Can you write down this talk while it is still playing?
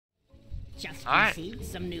Just Alright. received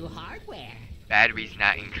some new hardware. Batteries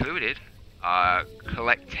not included.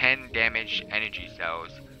 Collect 10 damaged energy cells.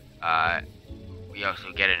 We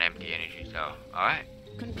also get an empty energy cell. Alright.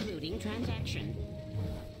 Concluding transaction.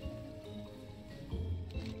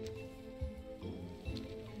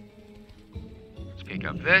 Let's pick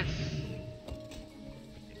up this.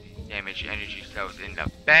 Damaged energy cells in the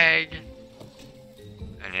bag.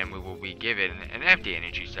 And then we will be given an empty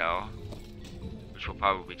energy cell, which will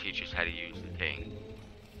probably teach us how to use the thing.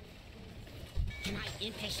 Can I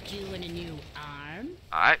interest you in a new arm?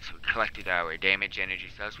 Alright, so we collected our damaged energy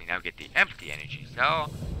cells. We now get the empty energy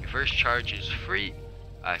cell. Your first charge is free.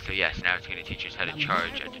 So yes, now it's going to teach us how to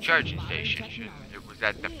charge at the charging station. It was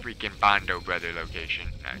at the freaking Bondo Brother location.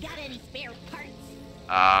 No. Got any spare parts?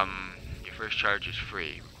 Your first charge is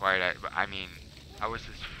free. Required, I mean, how is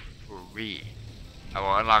this free? I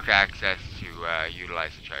will unlock access to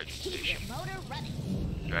utilize the charging station. Keep your motor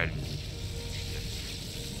running. Go ahead.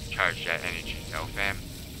 Charge that energy cell, fam.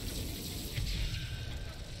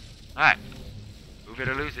 Alright. Move it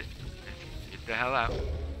or lose it. Let's get the hell out.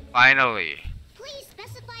 Finally. Please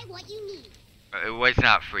specify what you need. It was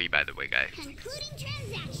not free, by the way, guys. Concluding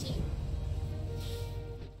transaction.